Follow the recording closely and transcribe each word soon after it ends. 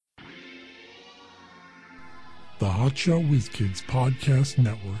the Hotshot Whiz Kids Podcast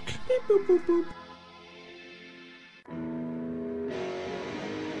Network. Beep, boop, boop, boop.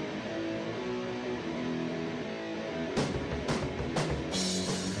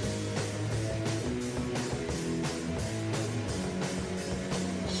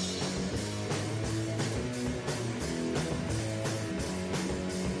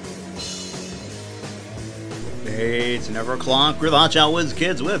 Hey, it's never o'clock. We're the Hotshot Whiz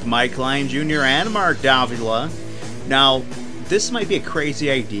Kids with Mike Klein Jr. and Mark Davila. Now, this might be a crazy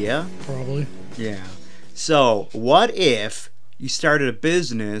idea. Probably. Yeah. So, what if you started a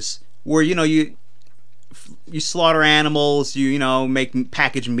business where, you slaughter animals, you make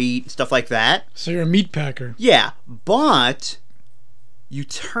packaged meat, stuff like that? So you're a meat packer. Yeah, but you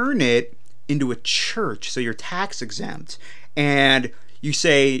turn it into a church, so you're tax exempt. And you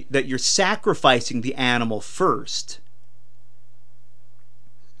say that you're sacrificing the animal first.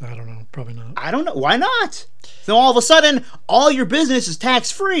 I don't know. Probably not. I don't know. Why not? So all of a sudden, all your business is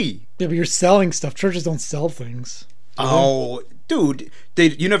tax-free. Yeah, but you're selling stuff. Churches don't sell things. Oh, dude.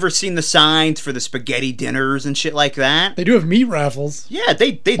 You never seen the signs for the spaghetti dinners and shit like that? They do have meat raffles. Yeah,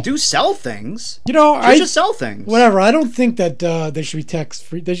 they do sell things. I just sell things. Whatever. I don't think that they should be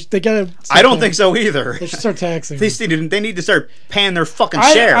tax-free. They gotta. I don't think so either. They should start taxing. They need to start paying their fucking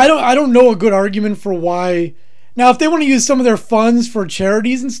share. I don't know a good argument for why. Now, if they want to use some of their funds for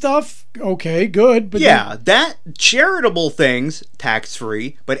charities and stuff, okay, good. But yeah, that charitable things,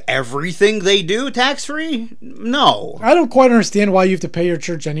 tax-free, but everything they do, tax-free? No. I don't quite understand why you have to pay your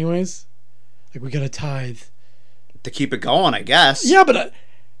church anyways. Like, we got to tithe. To keep it going, I guess. Yeah, but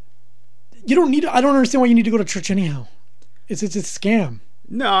you don't need. I don't understand why you need to go to church anyhow. It's a scam.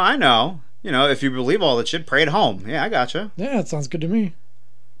 No, I know. If you believe all that shit, pray at home. Yeah, I gotcha. Yeah, it sounds good to me.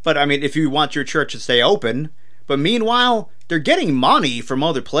 But, I mean, if you want your church to stay open... But meanwhile, they're getting money from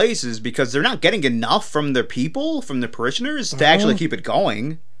other places because they're not getting enough from their people, from their parishioners, to actually keep it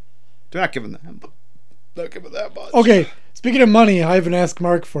going. They're not giving that much. Okay, speaking of money, I have an Ask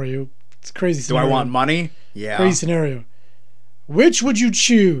Mark for you. It's a crazy scenario. Do I want money? Yeah. Crazy scenario. Which would you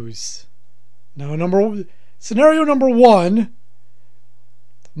choose? Now, scenario number one,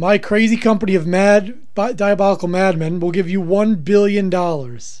 my crazy company of diabolical madmen will give you $1 billion.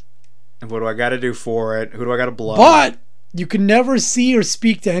 And what do I got to do for it? Who do I got to blow? But you can never see or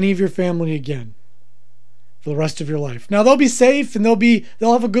speak to any of your family again for the rest of your life. Now, they'll be safe and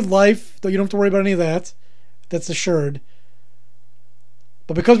they'll have a good life, though you don't have to worry about any of that. That's assured.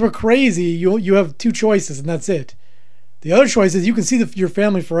 But because we're crazy, you have two choices, and that's it. The other choice is you can see your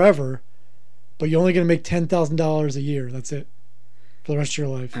family forever, but you're only going to make $10,000 a year. That's it for the rest of your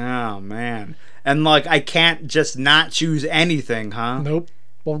life. Oh, man. And, I can't just not choose anything, huh? Nope.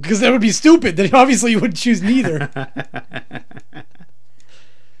 Well, because that would be stupid. Then obviously you wouldn't choose neither.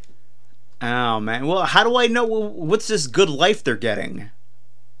 Oh, man. Well, how do I know what's this good life they're getting?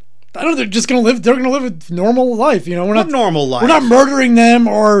 I don't know. They're just going to live. They're going to live a normal life. We're not normal life. We're not murdering them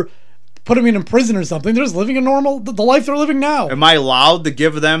or putting them in prison or something. They're just living the life they're living now. Am I allowed to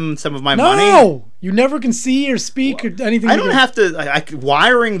give them some of my money? No, you never can see or speak or anything. I don't have to.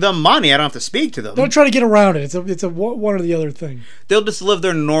 Wiring them money. I don't have to speak to them. Don't try to get around it. It's a one or the other thing. They'll just live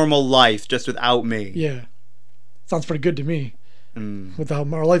their normal life just without me. Yeah, sounds pretty good to me.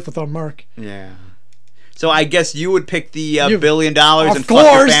 Without our life without Mark. Yeah. So I guess you would pick the $1 billion and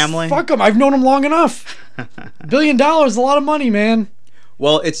fuck your family? Fuck them. I've known them long enough. $1 billion is a lot of money, man.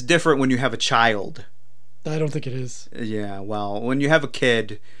 Well, it's different when you have a child. I don't think it is. Yeah, well, when you have a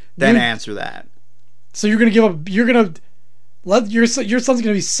kid, then answer that. So you're gonna give up? You're gonna let your son's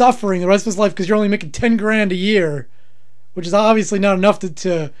gonna be suffering the rest of his life because you're only making $10,000 a year, which is obviously not enough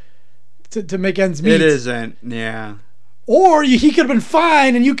to make ends meet. It isn't. Yeah. Or he could have been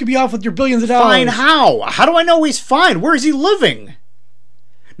fine, and you could be off with your billions of dollars. Fine how? How do I know he's fine? Where is he living?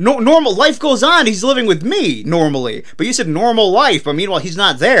 No, normal life goes on. He's living with me normally, but you said normal life. But meanwhile, he's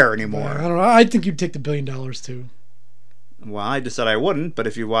not there anymore. I don't know. I think you'd take the $1 billion too. Well, I just said I wouldn't. But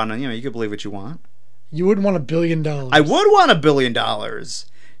if you want to, you can believe what you want. You wouldn't want $1 billion. I would want $1 billion,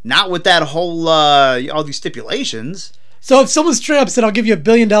 not with that whole all these stipulations. So if someone straight up said, "I'll give you $1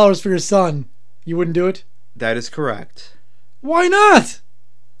 billion for your son," you wouldn't do it? That is correct. Why not?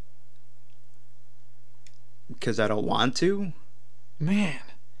 Because I don't want to. Man,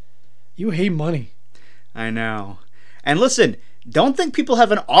 you hate money. I know. And listen, don't think people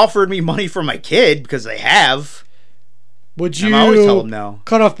haven't offered me money for my kid, because they have. Would you I always tell them no.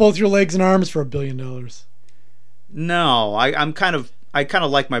 Cut off both your legs and arms for $1 billion? No, I'm kind of I kind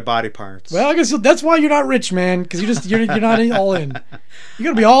of like my body parts. Well, I guess that's why you're not rich, man. Because you're not all in. You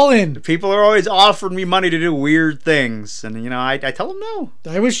gotta be all in. People are always offering me money to do weird things, and I tell them no.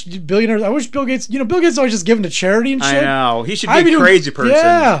 I wish billionaires. I wish Bill Gates. Bill Gates always just giving to charity and shit. I know he should be a crazy person.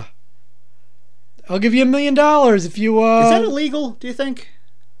 Yeah. I'll give you $1 million if you. Is that illegal? Do you think?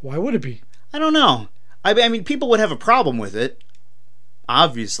 Why would it be? I don't know. I mean, people would have a problem with it.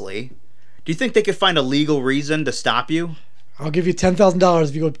 Obviously. Do you think they could find a legal reason to stop you? I'll give you $10,000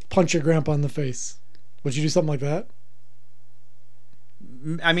 if you go punch your grandpa in the face. Would you do something like that?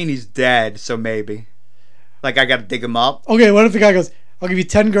 I mean, he's dead, so maybe. Like, I gotta dig him up. Okay, what if the guy goes, I'll give you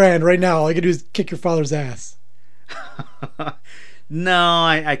 10 grand right now. All I can do is kick your father's ass. No,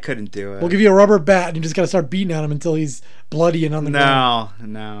 I couldn't do it. We'll give you a rubber bat and you just gotta start beating on him until he's bloody and on the ground.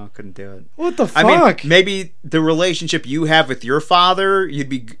 No, couldn't do it. What the fuck? I mean, maybe the relationship you have with your father, you'd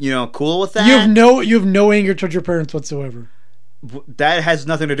be, cool with that. You have no anger towards your parents whatsoever. That has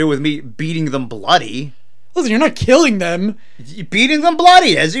nothing to do with me beating them bloody. Listen, you're not killing them. Beating them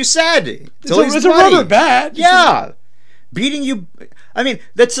bloody, as you said. It's a rubber bat. Yeah. Beating you. I mean,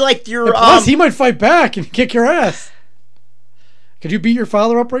 that's like your. And plus, he might fight back and kick your ass. Could you beat your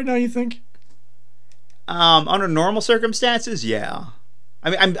father up right now, you think? Under normal circumstances, yeah. I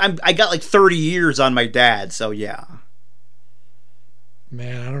mean, I got like 30 years on my dad, so yeah.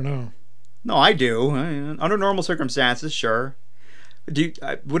 Man, I don't know. No, I do. Under normal circumstances, sure.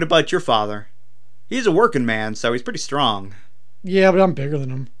 What about your father? He's a working man, so he's pretty strong. Yeah, but I'm bigger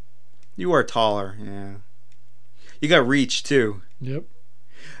than him. You are taller, yeah. You got reach, too. Yep.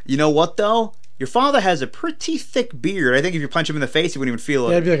 You know what, though? Your father has a pretty thick beard. I think if you punch him in the face, he wouldn't even feel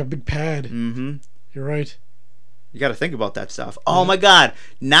it. Yeah, it'd be like a big pad. Mm-hmm. You're right. You got to think about that stuff. Oh, my God.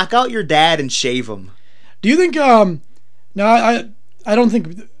 Knock out your dad and shave him. Do you think... No, I don't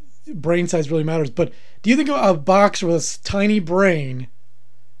think brain size really matters, but do you think a boxer with a tiny brain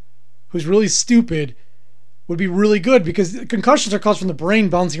who's really stupid would be really good? Because concussions are caused from the brain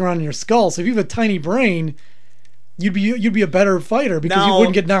bouncing around in your skull. So if you have a tiny brain, you'd be a better fighter because you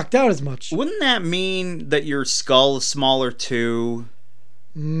wouldn't get knocked out as much. Wouldn't that mean that your skull is smaller too?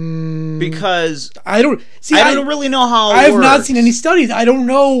 Because I don't really know how I have not seen any studies. I don't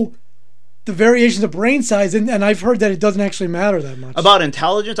know the variations of brain size, and I've heard that it doesn't actually matter that much. About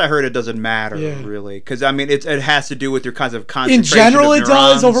intelligence, I heard it doesn't matter really, because I mean it has to do with your kinds of concentration. In general, of it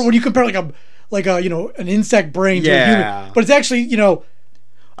does. Over when you compare like a an insect brain to a human, but it's actually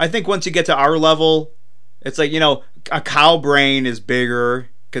I think once you get to our level, it's like a cow brain is bigger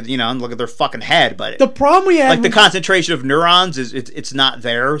because look at their fucking head. But the problem we have, like the concentration of neurons is it's not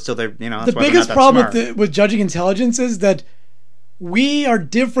there, so they're that's the why biggest they're not that problem smart. with judging intelligence is that we are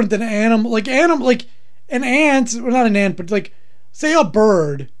different than animal. Like an ant, well, not an ant, but like say a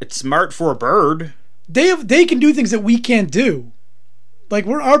bird. It's smart for a bird. They can do things that we can't do. Like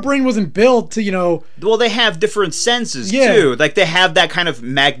our brain wasn't built to Well, they have different senses too. Like they have that kind of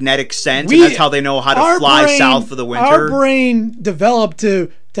magnetic sense, and that's how they know how to fly south for the winter. Our brain developed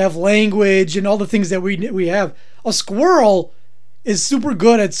to have language and all the things that we have. A squirrel is super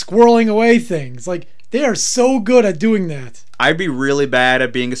good at squirreling away things. Like they are so good at doing that. I'd be really bad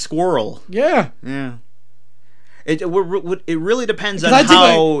at being a squirrel. Yeah. Yeah. It really depends on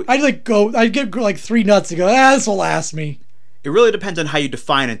how... I'd get like 3 nuts and go, this will last me. It really depends on how you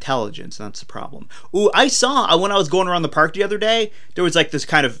define intelligence. That's the problem. Ooh, I saw, when I was going around the park the other day, there was like this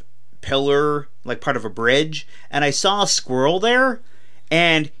kind of pillar, like part of a bridge, and I saw a squirrel there,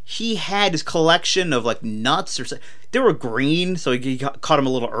 and he had his collection of like nuts or something. They were green, so he caught them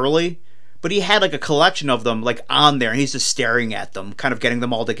a little early. But he had like a collection of them like on there, and he's just staring at them, kind of getting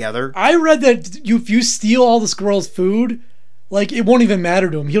them all together. I read that if you steal all the squirrel's food, like it won't even matter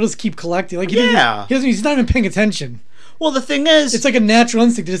to him. He'll just keep collecting. Like he's not even paying attention. Well, the thing is, it's like a natural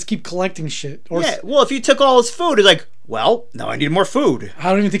instinct to just keep collecting shit. Well, if you took all his food, it's like, well, now I need more food. I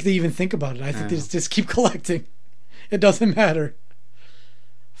don't even think they even think about it. I think they just keep collecting. It doesn't matter.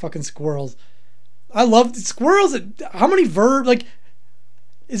 Fucking squirrels. I love squirrels. How many verbs like?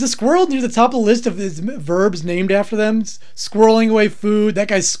 Is a squirrel near the top of the list of his verbs named after them? Squirreling away food. That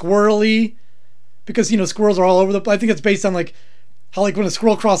guy's squirrely. Because, squirrels are all over the place. I think it's based on, like, how, like, when a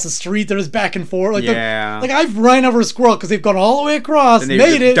squirrel crosses the street, they're just back and forth. Like, I've run over a squirrel because they've gone all the way across, and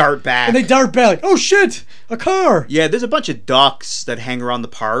made it. Dart back. And they dart back. Like, oh, shit, a car. Yeah, there's a bunch of ducks that hang around the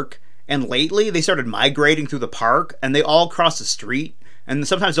park. And lately, they started migrating through the park, and they all cross the street. And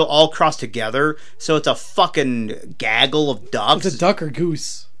sometimes they'll all cross together, so it's a fucking gaggle of ducks. It's a duck or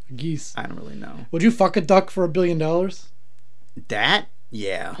goose? Geese. I don't really know. Would you fuck a duck for $1 billion? That?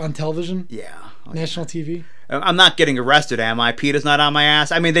 Yeah. On television? Yeah. National TV? I'm not getting arrested, am I? PETA's not on my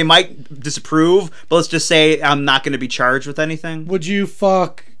ass. I mean, they might disapprove, but let's just say I'm not going to be charged with anything. Would you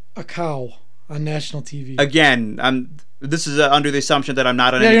fuck a cow on national TV? Again, this is under the assumption that I'm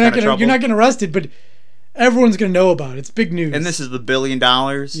not in Yeah, any kind of trouble. you're not getting arrested, but everyone's going to know about it. It's big news. And this is the $1 billion?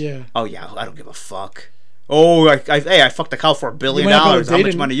 Yeah. Oh, yeah, I don't give a fuck. Oh, I fucked a cow for $1 billion. How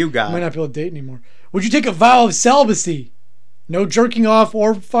much money you got? You might not be able to date anymore. Would you take a vow of celibacy? No jerking off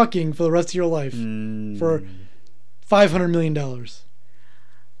or fucking for the rest of your life for $500 million. The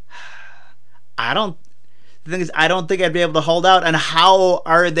thing is, I don't think I'd be able to hold out. And how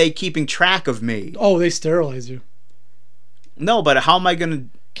are they keeping track of me? Oh, they sterilize you. No, but how am I going to...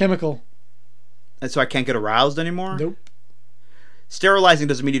 Chemical. And so I can't get aroused anymore? Nope. Sterilizing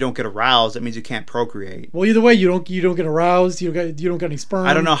doesn't mean you don't get aroused. It means you can't procreate. Well, either way, you don't get aroused. You don't get any sperm.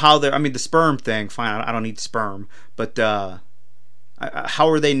 I don't know how they're... I mean, the sperm thing, fine. I don't need sperm. But how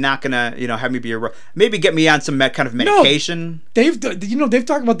are they not going to, have me be aroused? Maybe get me on some kind of medication? No, they've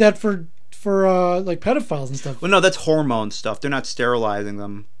talked about that for like pedophiles and stuff. Well, no, that's hormone stuff. They're not sterilizing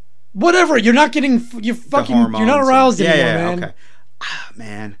them. Whatever. You're not getting... You're not aroused anymore, man. Okay.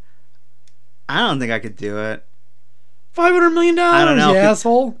 Man. I don't think I could do it. $500 million, I don't know, you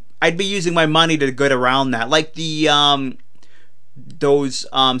asshole. I'd be using my money to get around that. Like those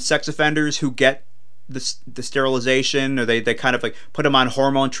sex offenders who get the sterilization, or they kind of like put them on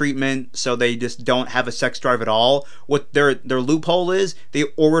hormone treatment so they just don't have a sex drive at all. What their loophole is, they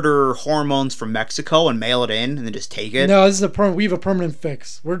order hormones from Mexico and mail it in and then just take it. No, this is we have a permanent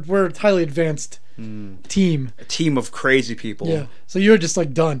fix. We're a highly advanced team. A team of crazy people. Yeah. So you're just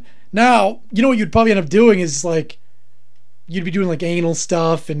like done. Now, you know what you'd probably end up doing is like you'd be doing like anal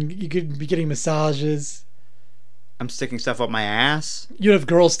stuff and you could be getting massages. I'm sticking stuff up my ass? You'd have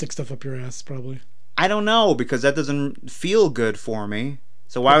girls stick stuff up your ass, probably. I don't know, because that doesn't feel good for me.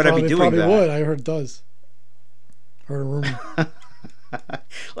 So why would I be doing that? Probably would. I heard it does. Heard a rumor.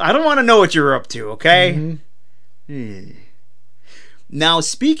 I don't want to know what you're up to, okay? Mm-hmm. Now,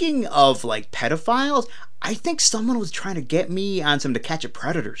 speaking of like pedophiles, I think someone was trying to get me on some To Catch a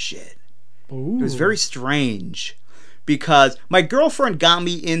Predator shit. Ooh. It was very strange. Because my girlfriend got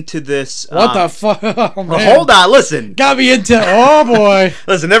me into this... What the fuck? Oh, man. Hold on, listen. Got me into... Oh, boy.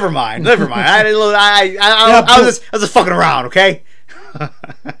 Listen, never mind. I was just fucking around, okay?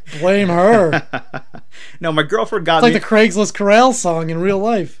 Blame her. No, my girlfriend got me... It's like the Craigslist Corral song in real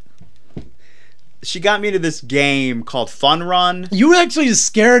life. She got me into this game called Fun Run. You actually just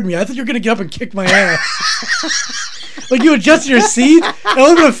scared me. I thought you were going to get up and kick my ass. Like you adjusted your seat, and a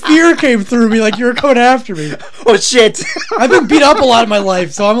little bit of fear came through me, like you were coming after me. Oh, shit. I've been beat up a lot in my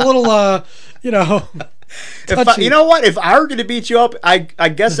life, so I'm a little, touchy. You know what? If I were going to beat you up, I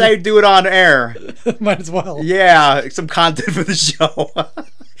guess I'd do it on air. Might as well. Yeah, some content for the show.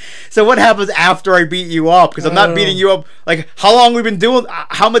 So what happens after I beat you up? Because I'm not beating you up. Like, how long we been doing?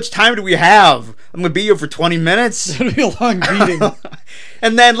 How much time do we have? I'm going to beat you up for 20 minutes? It'll be a long beating.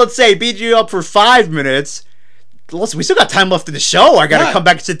 And then, let's say, beat you up for 5 minutes. Listen, we still got time left in the show. I got to come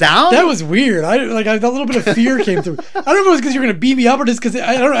back and sit down. That was weird. A little bit of fear came through. I don't know if it was because you were going to beat me up or just because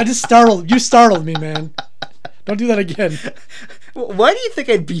I just startled. You startled me, man. Don't do that again. Why do you think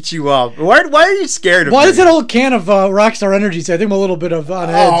I'd beat you up? Why are you scared of me? Well, I just had a whole can of Rockstar Energy, so I think I'm a little bit of on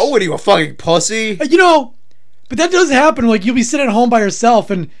edge. Oh, what are you, a fucking pussy? But that does happen. Like, you'll be sitting at home by yourself,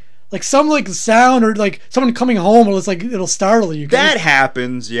 and like some like sound or like someone coming home, or it'll startle you. That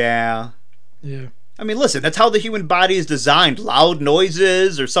happens, yeah. Yeah. I mean, listen, that's how the human body is designed. Loud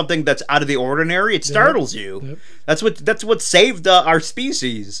noises or something that's out of the ordinary, it startles you. Yep. That's what saved our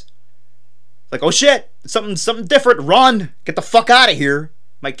species. Like, oh shit, something different. Run, get the fuck out of here.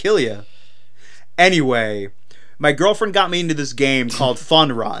 Might kill you. Anyway, my girlfriend got me into this game called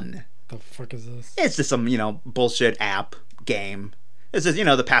Fun Run. The fuck is this? It's just some bullshit app game. It's just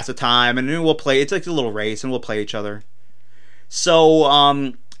to pass the time, and we'll play. It's like a little race, and we'll play each other. So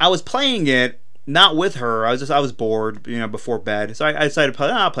I was playing it. Not with her. I was bored, before bed. So I decided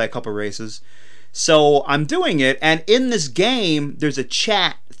I'll play a couple races. So I'm doing it, and in this game, there's a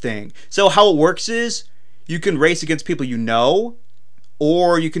chat thing. So how it works is, you can race against people you know,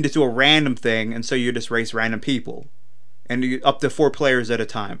 or you can just do a random thing, and so you just race random people. And up to 4 players at a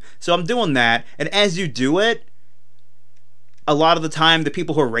time. So I'm doing that, and as you do it, a lot of the time, the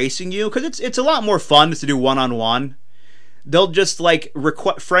people who are racing you, because it's a lot more fun just to do one-on-one. They'll just like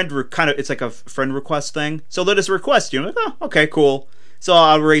it's like a friend request thing. So they'll just request you. I'm like, oh, okay, cool. So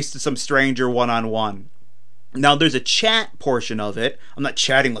I'll race to some stranger one-on-one. Now there's a chat portion of it. I'm not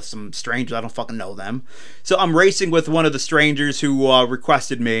chatting with some strangers. I don't fucking know them. So I'm racing with one of the strangers who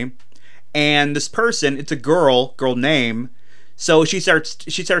requested me. And this person, it's a girl name. So she starts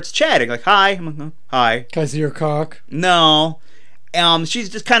chatting like, "Hi." I'm like, "Oh, hi." Can I see your cock? No. She's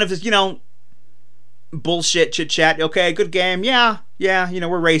just kind of just, bullshit chit chat. Okay, good game. Yeah,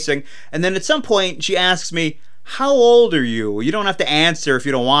 we're racing. And then at some point she asks me, "How old are you?" You don't have to answer if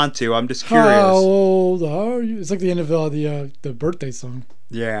you don't want to. I'm just curious. How old are you? It's like the end of the birthday song.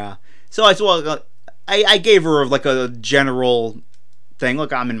 Yeah. So I said, well, I gave her like a general thing.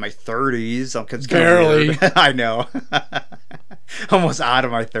 Look, I'm in my 30s. It's Barely. Weird. I know. Almost out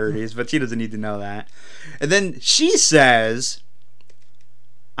of my 30s, but she doesn't need to know that. And then she says,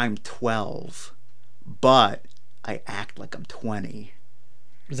 "I'm 12, but I act like I'm 20.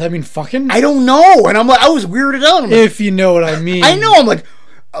 Does that mean fucking? I don't know. And I'm like, I was weirded out. Like, if you know what I mean. I know. I'm like,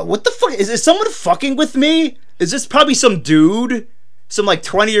 what the fuck? Is someone fucking with me? Is this probably some dude? Some like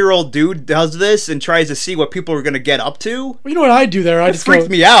 20-year-old dude does this and tries to see what people are going to get up to? Well, you know what I do there? It freaked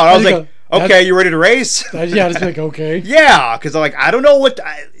me out. I was like, okay, you ready to race? Yeah, just be like, okay. Yeah, because I'm like, I don't know what...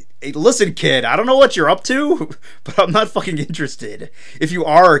 Hey, listen, kid, I don't know what you're up to, but I'm not fucking interested. If you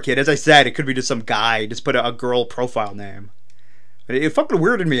are a kid, as I said, it could be just some guy. Just put a girl profile name. But it fucking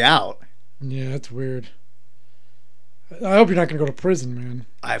weirded me out. Yeah, that's weird. I hope you're not going to go to prison, man.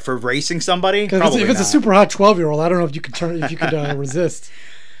 For racing somebody? If it's a super hot 12-year-old, I don't know if you could resist.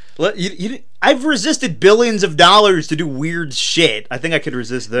 I've resisted billions of dollars to do weird shit. I think I could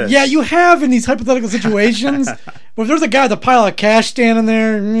resist this. Yeah, you have in these hypothetical situations. But if there's a guy with a pile of cash standing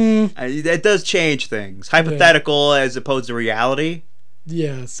there, it does change things. Hypothetical as opposed to reality.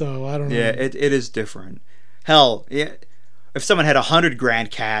 Yeah, so I don't know. Yeah, it is different. Hell, yeah, if someone had $100,000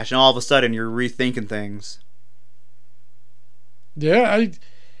 cash and all of a sudden you're rethinking things. Yeah,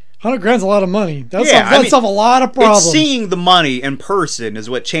 $100,000's a lot of money. That'll solve a lot of problems. It's seeing the money in person is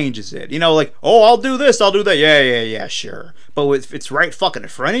what changes it. Like, oh, I'll do this, I'll do that. Yeah, sure. But if it's right fucking in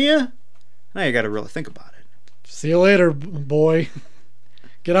front of you, now you got to really think about it. See you later, boy.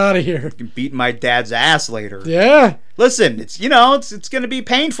 Get out of here. You can beat my dad's ass later. Yeah. Listen, it's going to be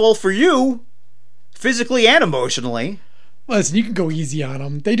painful for you, physically and emotionally. Listen, you can go easy on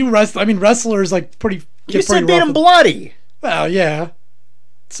them. They do wrestle. I mean, wrestlers like pretty. You said beat them bloody. Well, yeah.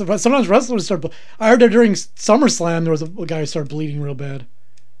 So sometimes wrestlers start. I heard that during SummerSlam there was a guy who started bleeding real bad.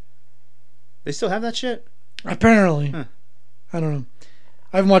 They still have that shit? Apparently. Huh. I don't know.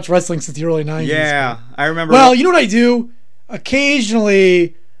 I haven't watched wrestling since the early 90s. Yeah, I remember. Well, you know what I do?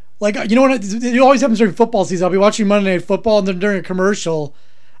 Occasionally, like, you know what? It always happens during football season. I'll be watching Monday Night Football, and then during a commercial,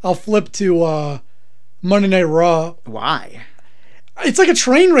 I'll flip to Monday Night Raw. Why? It's like a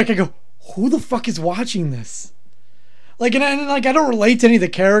train wreck. I go, who the fuck is watching this? Like, and I don't relate to any of the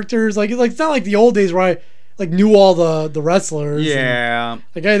characters. Like it's not like the old days where I knew all the wrestlers. Yeah.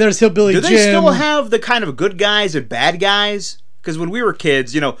 Like, hey, there's Hillbilly Jim. Do they still have the kind of good guys and bad guys? Because when we were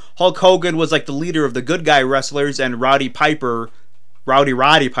kids, Hulk Hogan was like the leader of the good guy wrestlers, and Roddy Piper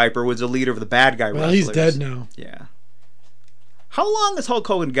was the leader of the bad guy wrestlers. Well, he's dead now. Yeah. How long has Hulk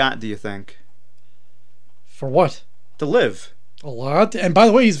Hogan got, do you think? For what? To live. A lot. And by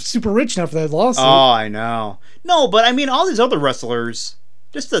the way, he's super rich now for that lawsuit. Oh, I know. No, but I mean, all these other wrestlers,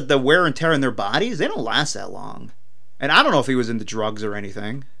 just the wear and tear in their bodies, they don't last that long. And I don't know if he was into drugs or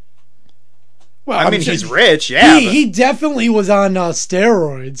anything. Well, I mean, he's rich, yeah. He definitely was on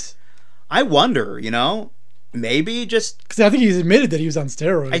steroids. I wonder, maybe just... Because I think he's admitted that he was on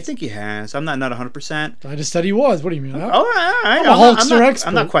steroids. I think he has. I'm not 100%. I just said he was. What do you mean? All right. I'm a Hulkster expert.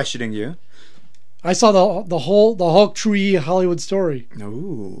 I'm not questioning you. I saw the Hulk Tree Hollywood Story.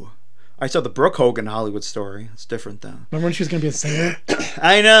 Ooh. I saw the Brooke Hogan Hollywood Story. It's different, though. Remember when she was going to be a singer?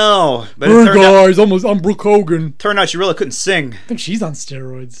 I know. But hey guys, I'm Brooke Hogan. Turned out she really couldn't sing. I think she's on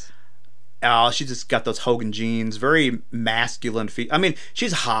steroids. Oh, she just got those Hogan genes. Very masculine feet. I mean,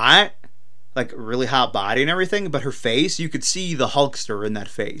 she's hot. Like, really hot body and everything. But her face, you could see the Hulkster in that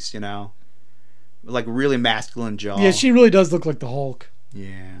face, Like, really masculine jaw. Yeah, she really does look like the Hulk.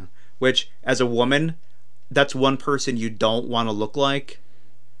 Yeah. Which, as a woman, that's one person you don't want to look like.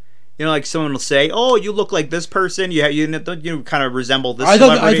 Like someone will say, "Oh, you look like this person. You kind of resemble this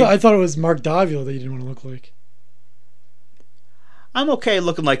celebrity." I thought it was Mark Davila that you didn't want to look like. I'm okay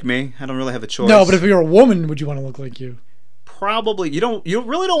looking like me. I don't really have a choice. No, but if you're a woman, would you want to look like you? Probably. You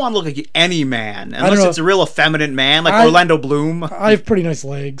really don't want to look like any man unless it's a real effeminate man like Orlando Bloom. I have pretty nice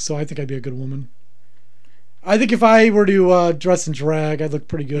legs, so I think I'd be a good woman. I think if I were to dress in drag, I'd look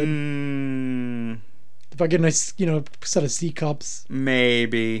pretty good. If I get a nice, set of C cups.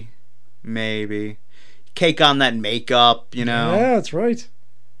 Maybe. Cake on that makeup, Yeah, that's right.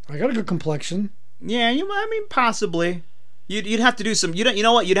 I got a good complexion. Yeah, possibly. You'd have to do some. You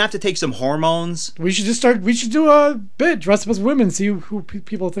know what? You'd have to take some hormones. We should do a bit, dress up as women, see who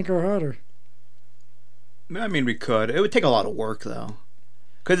people think are hotter. I mean, we could. It would take a lot of work, though.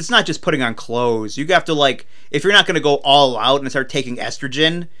 Because it's not just putting on clothes. You have to, like, if you're not going to go all out and start taking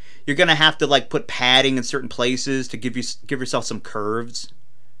estrogen, you're going to have to, like, put padding in certain places to give yourself some curves.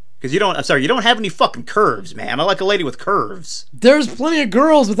 Because you don't have any fucking curves, man. I like a lady with curves. There's plenty of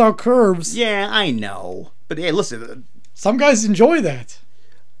girls without curves. Yeah, I know. But hey, listen. Some guys enjoy that.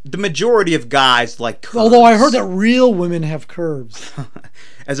 The majority of guys like curves. Although I heard that real women have curves.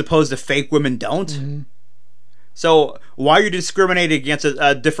 As opposed to fake women don't. Mm-hmm. So why are you discriminating against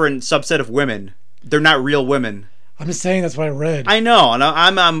a different subset of women? They're not real women. I'm just saying that's what I read. I know, and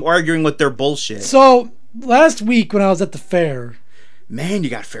I'm arguing with their bullshit. So last week when I was at the fair... Man, you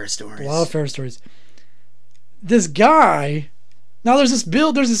got fair stories. A lot of fair stories. This guy... Now there's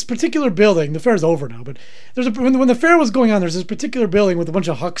this particular building. The fair's over now, but when the fair was going on, there's this particular building with a bunch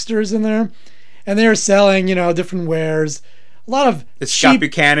of hucksters in there, and they're selling, different wares. A lot of Is Scott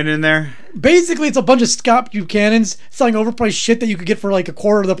Buchanan in there? Basically, it's a bunch of Scott Buchanans selling overpriced shit that you could get for like a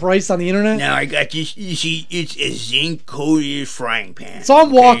quarter of the price on the internet. Now I got this. You see, it's a zinc-coated frying pan. So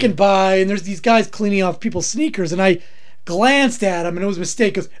I'm walking by, and there's these guys cleaning off people's sneakers, and I glanced at him, and it was a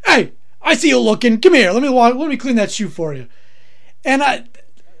mistake. He goes, "Hey, I see you looking. Come here. Let me clean that shoe for you." And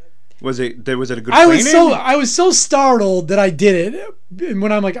was it a good cleaning? I was so startled that I did it. And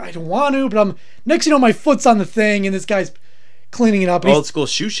when I'm like, I don't want to, but next my foot's on the thing, and this guy's cleaning it up. Old school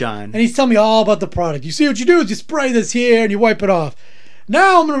shoe shine. And he's telling me all about the product. You see what you do is you spray this here and you wipe it off.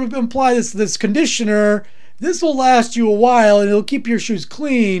 Now I'm going to apply this conditioner. This will last you a while and it'll keep your shoes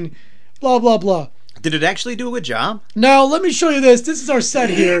clean. Blah, blah, blah. Did it actually do a good job? Now, let me show you this. This is our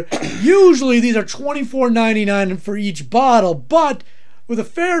set here. Usually these are $24.99 for each bottle, but with a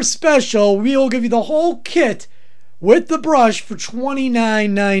fair special, we will give you the whole kit with the brush for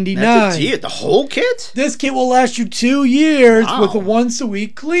 $29.99. That's a deal. The whole kit? This kit will last you 2 years with the Wow.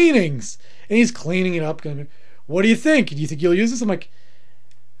 once-a-week cleanings. And he's cleaning it up. Going, what do you think? Do you think you'll use this? I'm like,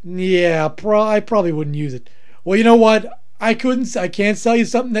 yeah, I probably wouldn't use it. Well, you know what? I can't sell you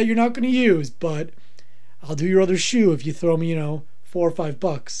something that you're not going to use, but I'll do your other shoe if you throw me, $4 or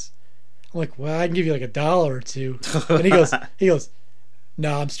 $5. I'm like, well, I can give you like $1 or $2. And he goes,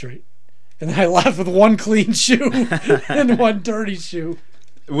 no, I'm straight. And then I left with one clean shoe and one dirty shoe.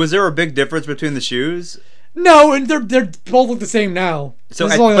 Was there a big difference between the shoes? No, and they're both look the same now. So,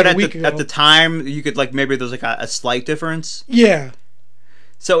 this is only but like a week ago. at the time, you could maybe there's a slight difference. Yeah.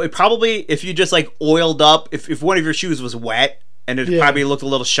 So it probably, if you just oiled up, if one of your shoes was wet and it probably looked a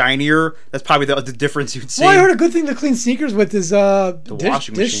little shinier, that's probably the difference you'd see. Well, I heard a good thing to clean sneakers with is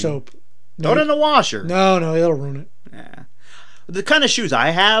washing dish machine. soap. Throw it in the washer. No, that'll ruin it. Yeah. The kind of shoes I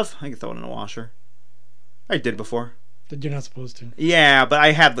have, I can throw it in the washer. I did before. You're not supposed to. Yeah, but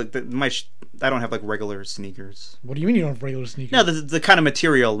I have I don't have regular sneakers. What do you mean you don't have regular sneakers? No, the kind of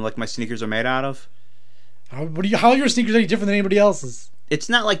material my sneakers are made out of. How are your sneakers any different than anybody else's? It's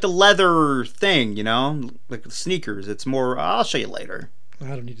not like the leather thing, like sneakers. It's more. I'll show you later. I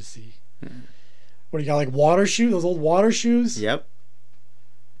don't need to see. What do you got? Water shoes? Those old water shoes? Yep.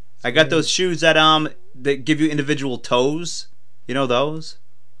 I got those shoes that give you individual toes. You know those?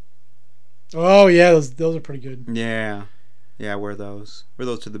 Oh yeah, those are pretty good. Yeah, I wear those. Wear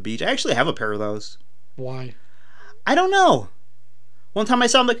those to the beach. I actually have a pair of those. Why? I don't know. One time I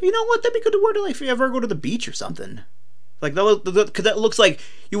saw them, you know what? That'd be good to wear to if you ever go to the beach or something. Because that looks like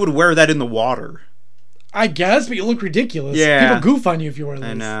you would wear that in the water. I guess, but you look ridiculous. Yeah. People goof on you if you wear those.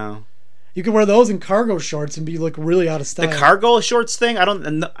 I know. You could wear those in cargo shorts and be really out of style. The cargo shorts thing?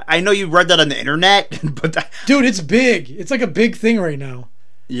 I know you read that on the internet, but dude, it's big. It's like a big thing right now.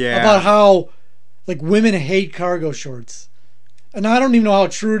 Yeah. About how women hate cargo shorts. And I don't even know how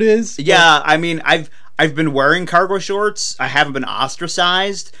true it is. Yeah, I mean, I've been wearing cargo shorts. I haven't been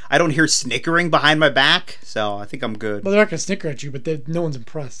ostracized. I don't hear snickering behind my back, so I think I'm good. Well, they're not going to snicker at you, but no one's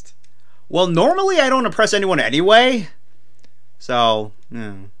impressed. Well, normally I don't impress anyone anyway. So,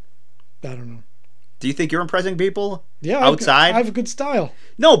 yeah. I don't know. Do you think you're impressing people? Yeah, outside? I have a good style.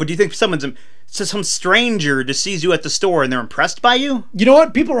 No, but do you think some stranger just sees you at the store and they're impressed by you? You know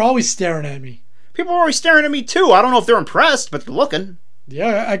what? People are always staring at me. People are always staring at me too. I don't know if they're impressed, but they're looking.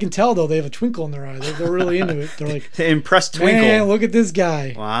 Yeah, I can tell though. They have a twinkle in their eye. They're really into it. They're like, impressed twinkle. Man, look at this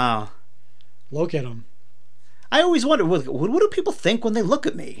guy. Wow. Look at him. I always wonder, what do people think when they look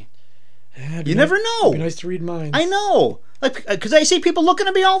at me? Yeah, you never know. It'd be nice to read minds. I know. Because I see people looking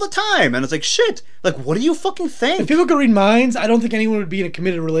at me all the time, and it's like, shit. What do you fucking think? If people could read minds, I don't think anyone would be in a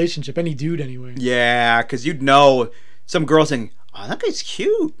committed relationship. Any dude, anyway. Yeah, because you'd know some girl saying, oh, that guy's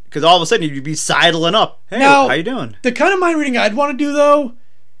cute. Because all of a sudden you'd be sidling up. Hey, now, how you doing? The kind of mind reading I'd want to do, though,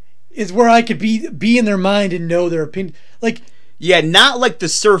 is where I could be in their mind and know their opinion. Yeah, not like the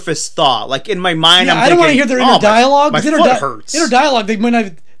surface thought. Like in my mind, Yeah, I'm I thinking, don't want to hear their inner dialogue. My foot hurts. Inner dialogue, they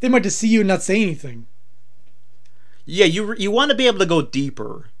might just see you and not say anything. Yeah, you want to be able to go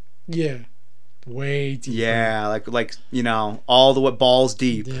deeper. Yeah, way deeper. Yeah, like all the balls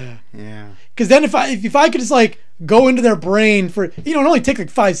deep. Yeah. Because then if I could just like go into their brain for it only take like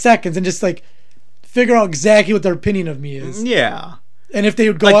 5 seconds and just like figure out exactly what their opinion of me is. Yeah. And if they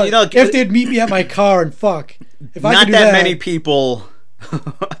would go out, if they'd meet me at my car and fuck. If I not could do that many people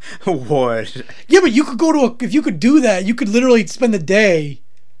would. Yeah, but you could if you could do that, you could literally spend the day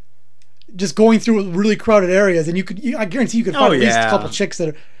just going through really crowded areas, and I guarantee you could find at least a couple chicks that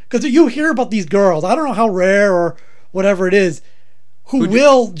are, because you hear about these girls, I don't know how rare or whatever it is, who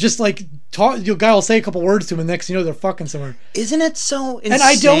will just like talk. Your guy will say a couple words to them, and next thing you know, they're fucking somewhere. Isn't it so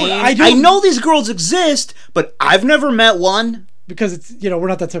insane? And I know these girls exist, but I've never met one. Because it's we're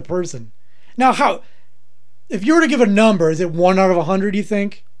not that type of person. Now, if you were to give a number, is it 1 out of 100? You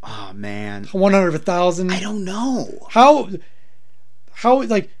think? Oh man, 1 out of 1,000. I don't know. How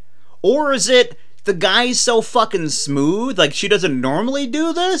like, or is it the guy's so fucking smooth? Like she doesn't normally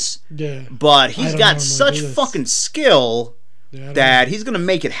do this. Yeah. But he's got such fucking skill that he's gonna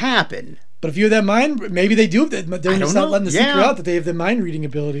make it happen. But if you have that mind, maybe they do. They're just not letting the secret out that they have the mind reading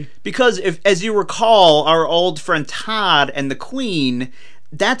ability. Because as you recall, our old friend Todd and the Queen,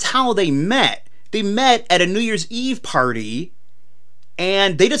 that's how they met. They met at a New Year's Eve party,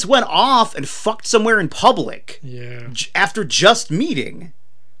 and they just went off and fucked somewhere in public. Yeah. After just meeting.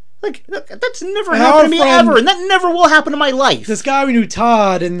 Like, that's never happened to me ever, and that never will happen in my life. This guy we knew,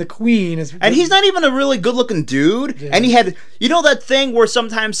 Todd, and the Queen. And he's not even a really good-looking dude. Yeah. And he had, that thing where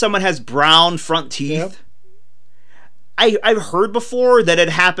sometimes someone has brown front teeth? Yep. I've heard before that it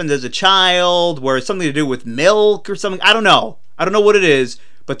happened as a child, where it's something to do with milk or something. I don't know what it is,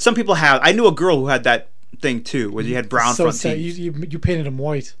 but some people have. I knew a girl who had that thing, too, where you had brown front teeth. You painted him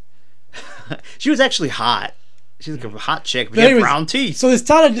white. She was actually hot. She's like a hot chick, but he had brown teeth. So this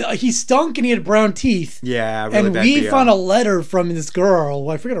Todd, he stunk and he had brown teeth. Yeah, really and we found a letter from this girl.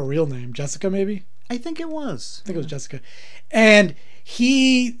 Well, I forget her real name. Jessica, maybe? I think it was. I think it was Jessica. And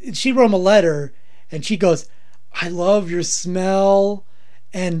she wrote him a letter, and she goes, "I love your smell,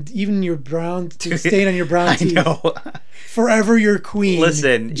 and even your brown stain on your brown teeth. I know. Forever your queen."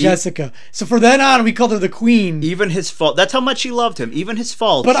 Listen, Jessica. So from then on, we called her the Queen. Even his fault. That's how much she loved him. Even his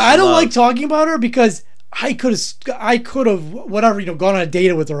fault. But I don't like talking about her because I could have whatever, gone on a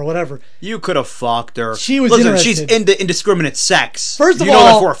date with her or whatever. You could have fucked her. She was interested. She's into indiscriminate sex. First of all, you know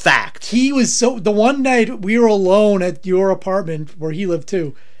that for a fact. He was the one night we were alone at your apartment where he lived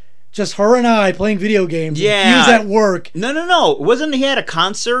too. Just her and I playing video games. Yeah. He was at work. No. Wasn't he at a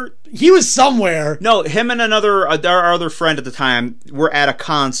concert? He was somewhere. No, him and our other friend at the time were at a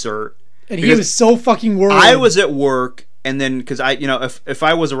concert. And he was so fucking worried. I was at work. And then, because if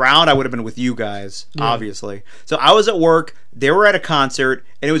I was around, I would have been with you guys, obviously. So I was at work, they were at a concert,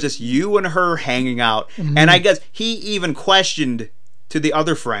 and it was just you and her hanging out. Mm-hmm. And I guess he even questioned to the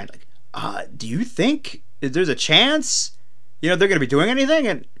other friend, like, do you think there's a chance, they're going to be doing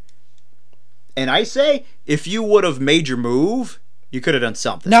anything? And I say, if you would have made your move, you could have done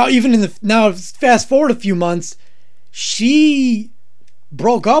something. Now fast forward a few months, she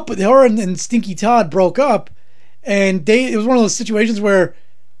broke up with her, and Stinky Todd broke up. And it was one of those situations where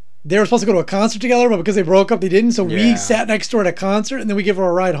they were supposed to go to a concert together, but because they broke up, they didn't. So we sat next door at a concert, and then we gave her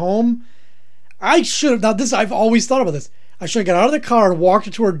a ride home. I should have. Now, I've always thought about this. I should have got out of the car and walked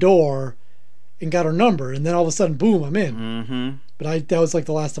her to her door and got her number. And then all of a sudden, boom, I'm in. Mm-hmm. But that was like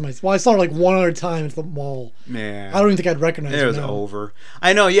the last time I saw her like one other time at the mall. Yeah. I don't even think I'd recognize her. It was over.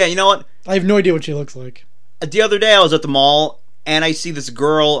 I know, yeah. You know what? I have no idea what she looks like. The other day, I was at the mall, and I see this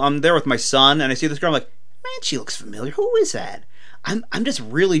girl. I'm there with my son, and I see this girl. I'm like, man, she looks familiar. Who is that? I'm just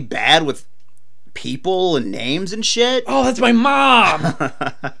really bad with people and names and shit. Oh, that's my mom.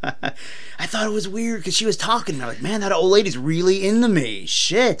 I thought it was weird because she was talking. And I'm like, man, that old lady's really into me.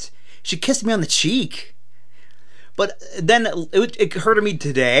 Shit. She kissed me on the cheek. But then it occurred to me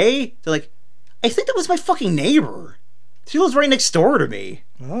today. They're like, I think that was my fucking neighbor. She lives right next door to me.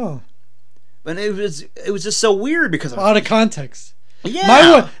 Oh. And it was just so weird because out of context.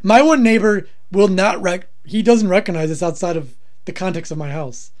 Yeah. My one neighbor will not he doesn't recognize us outside of the context of my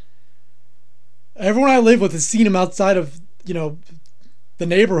house. Everyone I live with has seen him outside of, the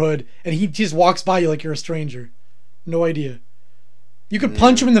neighborhood, and he just walks by you like you're a stranger. No idea. You could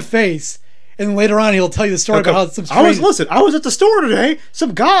punch him in the face, and then later on he'll tell you the story about how some stranger... I was at the store today.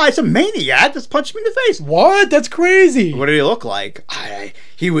 Some maniac just punched me in the face. What? That's crazy. What did he look like?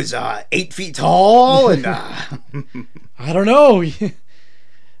 He was 8 feet tall, and... I don't know.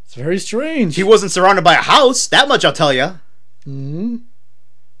 It's very strange. He wasn't surrounded by a house. That much I'll tell you. Hmm.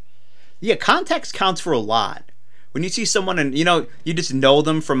 Yeah, context counts for a lot. When you see someone and you just know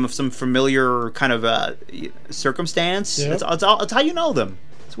them from some familiar kind of circumstance, Yep. it's how you know them.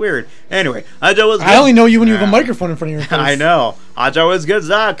 It's weird. Anyway, Ajo was good. I only know you when you have a microphone in front of your face. I know.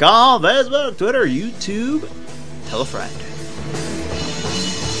 AjoWasGoods.com, Facebook, Twitter, YouTube. Tell a friend.